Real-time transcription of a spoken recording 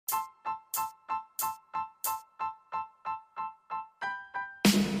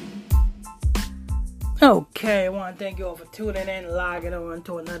Okay, I want to thank you all for tuning in, logging on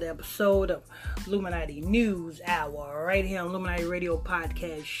to another episode of Illuminati News Hour, right here on Illuminati Radio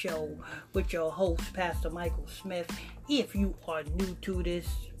Podcast Show with your host, Pastor Michael Smith. If you are new to this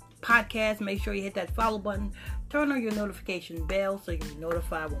podcast, make sure you hit that follow button, turn on your notification bell so you can be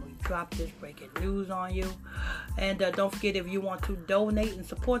notified when we drop this breaking news on you. And don't forget, if you want to donate and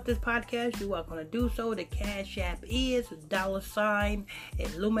support this podcast, you are going to do so. The Cash App is $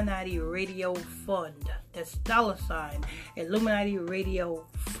 Illuminati Radio Fund. That's $ Illuminati Radio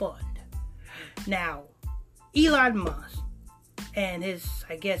Fund. Now, Elon Musk and his,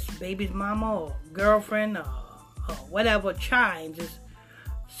 I guess, baby's mama or girlfriend or whatever chimes is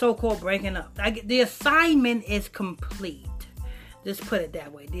so-called breaking up. The assignment is complete. Just put it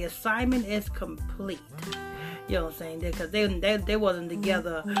that way. The assignment is complete. You know what I'm saying? Because they wasn't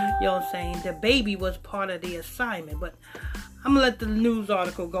together. You know what I'm saying? The baby was part of the assignment. But I'm going to let the news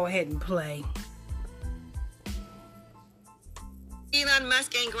article go ahead and play. Elon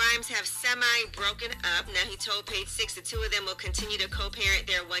Musk and Grimes have semi-broken up. Now, he told Page 6 the two of them will continue to co-parent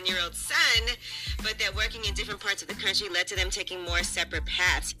their 1-year-old son, but that working in different parts of the country led to them taking more separate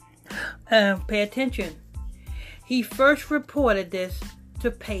paths. Pay attention. He first reported this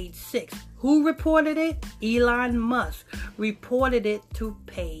to Page 6. Who reported it? Elon Musk reported it to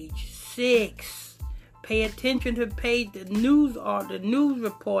Page 6. Pay attention to the news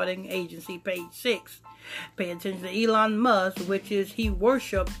reporting agency, Page 6. Pay attention to Elon Musk, which is he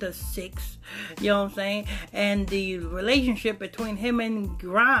worshipped the 6, you know what I'm saying? And the relationship between him and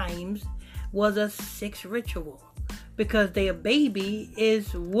Grimes was a 6 ritual. Because their baby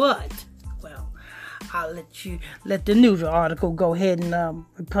is what? Well, I'll let the news article go ahead and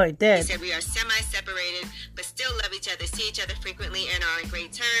report that. He said, we are semi-separated, but still love each other, see each other frequently, and are on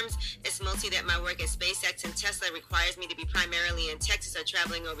great terms. It's mostly that my work at SpaceX and Tesla requires me to be primarily in Texas or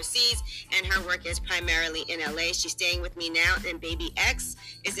traveling overseas, and her work is primarily in LA. She's staying with me now, and baby X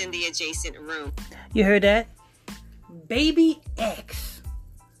is in the adjacent room. You heard that? Baby X.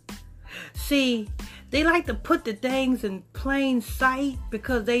 See, they like to put the things in plain sight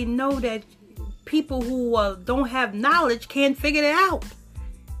because they know that people who don't have knowledge can't figure it out.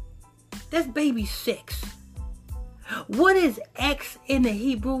 That's baby 6. What is X in the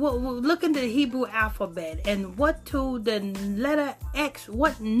Hebrew? Look into the Hebrew alphabet. And what to the letter X,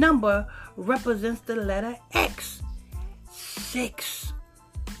 what number represents the letter X? 6.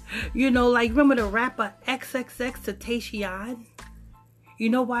 You know, like remember the rapper XXXTentacion? You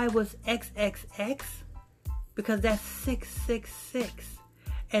know why it was XXX? Because that's 666.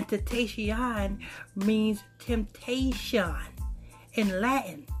 And Tentacion means temptation in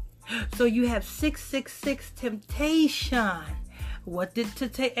Latin. So you have 666 temptation. What did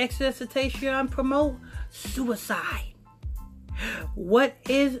XXXTentacion promote? Suicide. What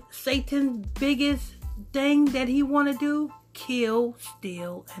is Satan's biggest thing that he want to do? Kill,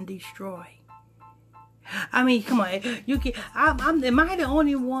 steal, and destroy. I mean, come on. Am I the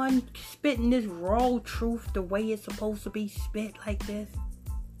only one spitting this raw truth the way it's supposed to be spit like this?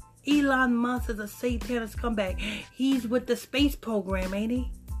 Elon Musk is a satanist comeback. He's with the space program, ain't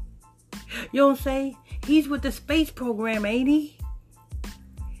he? You know what I'm saying? He's with the space program, ain't he?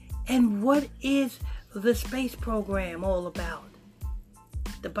 And what is the space program all about?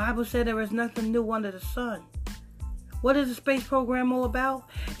 The Bible said there is nothing new under the sun. What is the space program all about?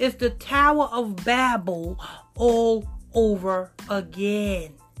 It's the Tower of Babel all over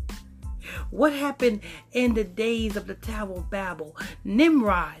again. What happened in the days of the Tower of Babel?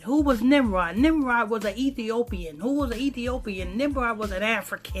 Nimrod. Who was Nimrod? Nimrod was an Ethiopian. Who was an Ethiopian? Nimrod was an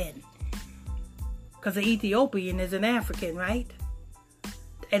African. Because the Ethiopian is an African, right?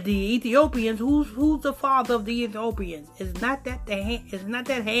 And the Ethiopians, who's the father of the Ethiopians? Is not that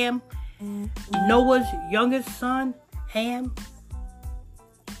Ham? Noah's youngest son, Ham?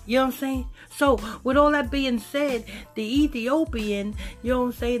 You know what I'm saying? So, with all that being said, the Ethiopian, you know what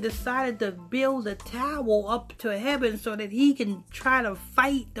I'm saying, decided to build a tower up to heaven so that he can try to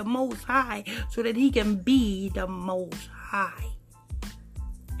fight the Most High, so that he can be the Most High.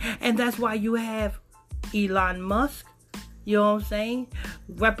 And that's why you have Elon Musk, you know what I'm saying,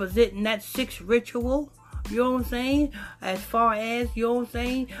 representing that 6 ritual, you know what I'm saying, as far as, you know what I'm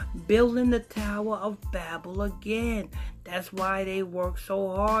saying, building the Tower of Babel again. That's why they work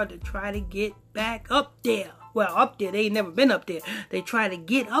so hard to try to get back up there. Well, up there, they ain't never been up there. They try to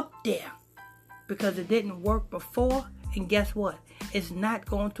get up there because it didn't work before. And guess what? It's not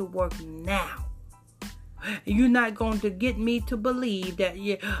going to work now. You're not going to get me to believe that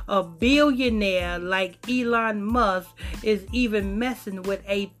a billionaire like Elon Musk is even messing with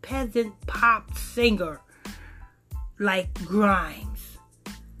a peasant pop singer like Grimes.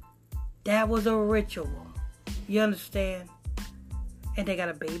 That was a ritual. You understand? And they got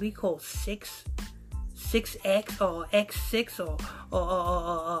a baby called 6X or X6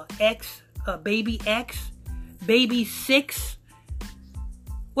 or X, baby X, baby 6.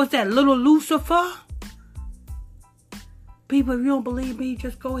 What's that, little Lucifer? People, if you don't believe me,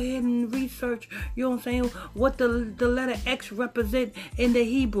 just go ahead and research, you know what I'm saying, what the letter X represent in the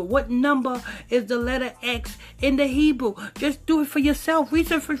Hebrew. What number is the letter X in the Hebrew? Just do it for yourself.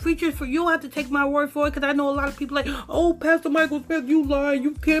 Research for you don't have to take my word for it, because I know a lot of people like, oh, Pastor Michael Smith, you lying.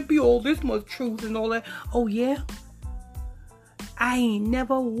 You can't be all this much truth and all that. Oh, yeah? I ain't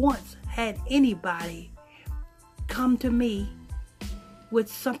never once had anybody come to me with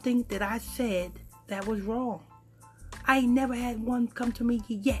something that I said that was wrong. I ain't never had one come to me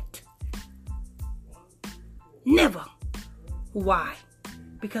yet. Never. Why?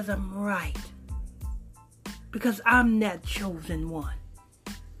 Because I'm right. Because I'm that chosen one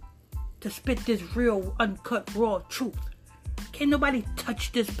to spit this real, uncut, raw truth. Can't nobody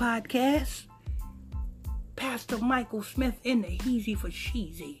touch this podcast. Pastor Michael Smith in the Heezy for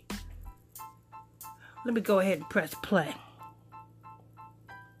Sheezy. Let me go ahead and press play.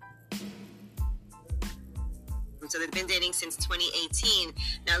 So they've been dating since 2018.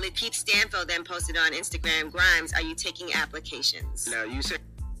 Now, Lakeith Stanfield then posted on Instagram, Grimes, are you taking applications? Now, you said...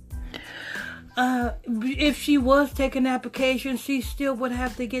 if she was taking applications, she still would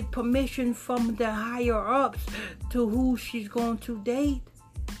have to get permission from the higher-ups to who she's going to date.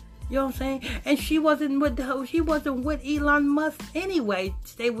 You know what I'm saying? And she wasn't with Elon Musk anyway.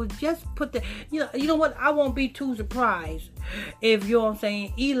 They would just put the... You know what? I won't be too surprised if, you know what I'm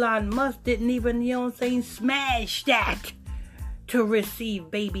saying, Elon Musk didn't even, you know what I'm saying, smash that to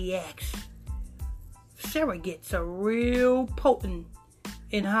receive baby X. Surrogates are real potent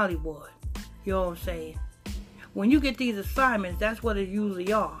in Hollywood. You know what I'm saying? When you get these assignments, that's what it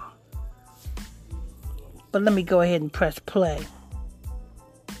usually are. But let me go ahead and press play.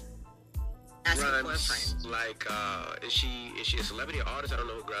 Grimes, like, is she a celebrity or artist? I don't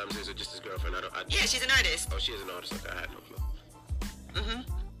know who Grimes is, or just his girlfriend. Yeah, she's an artist. Oh, she is an artist. Okay, I had no clue.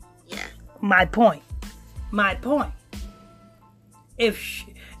 Yeah. My point. If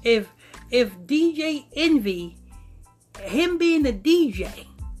DJ Envy, him being a DJ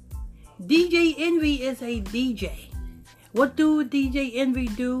Envy is a DJ. What do DJ Envy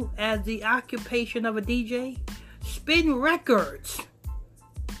do as the occupation of a DJ? Spin records.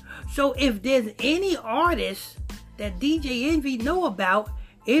 So if there's any artist that DJ Envy know about,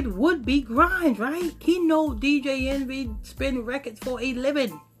 it would be Grimes, right? He know DJ Envy spin records for a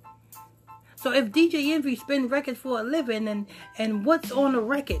living. So if DJ Envy spin records for a living, and what's on the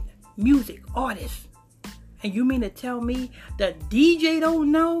record? Music, artists. And you mean to tell me that DJ don't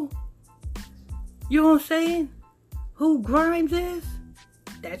know? You know what I'm saying? Who Grimes is?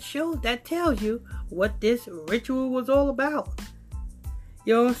 That tells you what this ritual was all about.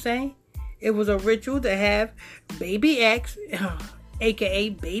 You know what I'm saying? It was a ritual to have baby X, aka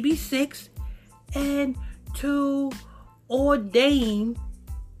baby 6, and to ordain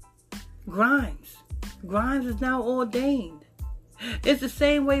Grimes. Grimes is now ordained. It's the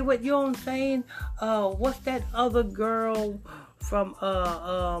same way with, you know what I'm saying? What's that other girl from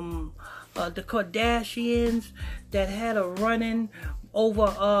the Kardashians that had a run-in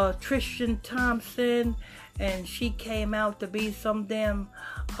over Tristan Thompson, and she came out to be some damn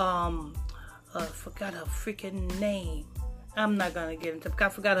forgot her freaking name. I'm not gonna get into it. I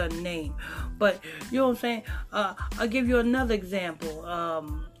forgot her name. But you know what I'm saying? I'll give you another example.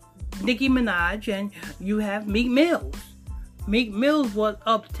 Nicki Minaj, and you have Meek Mills. Meek Mills was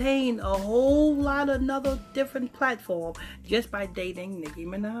obtained a whole lot of another different platform just by dating Nicki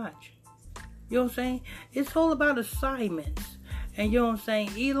Minaj. You know what I'm saying? It's all about assignments. And you know what I'm saying?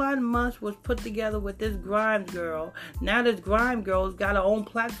 Elon Musk was put together with this Grimes girl. Now this Grimes girl's got her own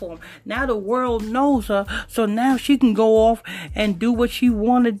platform. Now the world knows her. So now she can go off and do what she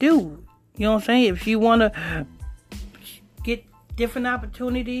want to do. You know what I'm saying? If she want to get different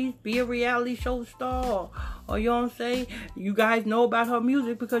opportunities, be a reality show star, or you know what I'm saying? You guys know about her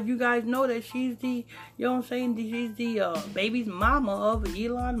music because you guys know that she's the, you know what I'm saying? She's the baby's mama of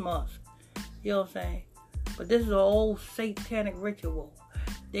Elon Musk. You know what I'm saying? But this is an old satanic ritual.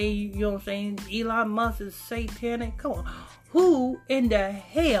 You know what I'm saying? Elon Musk is satanic. Come on. Who in the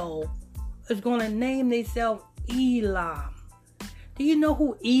hell is going to name themselves Elom? Do you know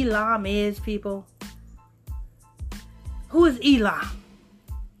who Elom is, people? Who is Elom?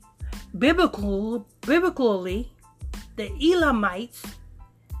 Biblically, the Elomites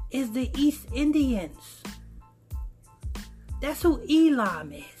is the East Indians. That's who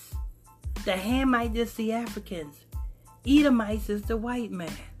Elom is. The Hamites is the Africans. Edomites is the white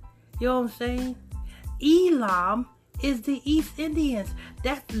man. You know what I'm saying? Elom is the East Indians.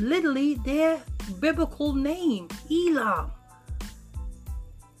 That's literally their biblical name, Elom.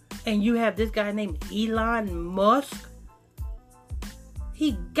 And you have this guy named Elon Musk.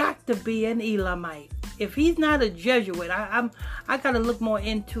 He got to be an Elamite. If he's not a Jesuit, I gotta look more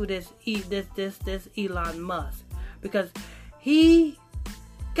into this Elon Musk, because he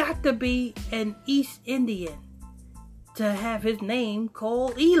got to be an East Indian to have his name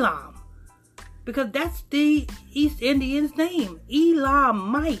called Elom, because that's the East Indians' name.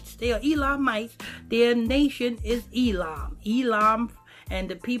 Elamites. They are Elamites. Their nation is Elom. Elom, and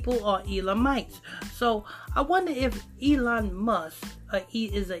the people are Elamites. So I wonder if Elon Musk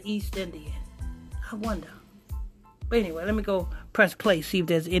is an East Indian. I wonder. But anyway, let me go press play, see if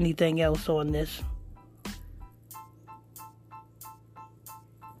there's anything else on this.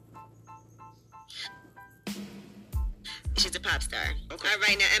 She's a pop star. Okay. All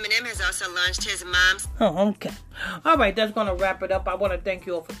right, now Eminem has also launched his mom's... Oh, okay. All right, that's going to wrap it up. I want to thank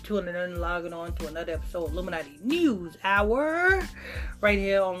you all for tuning in and logging on to another episode of Illuminati News Hour right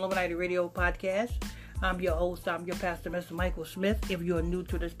here on Illuminati Radio Podcast. I'm your host. I'm your pastor, Mr. Michael Smith. If you're new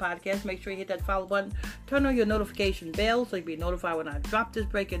to this podcast, make sure you hit that follow button. Turn on your notification bell so you'll be notified when I drop this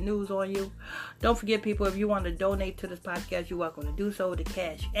breaking news on you. Don't forget, people, if you want to donate to this podcast, you're welcome to do so. The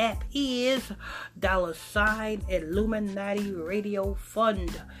Cash App is $ Illuminati Radio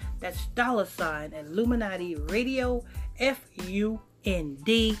Fund. That's $ Illuminati Radio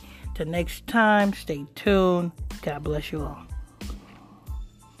FUND. Till next time, stay tuned. God bless you all.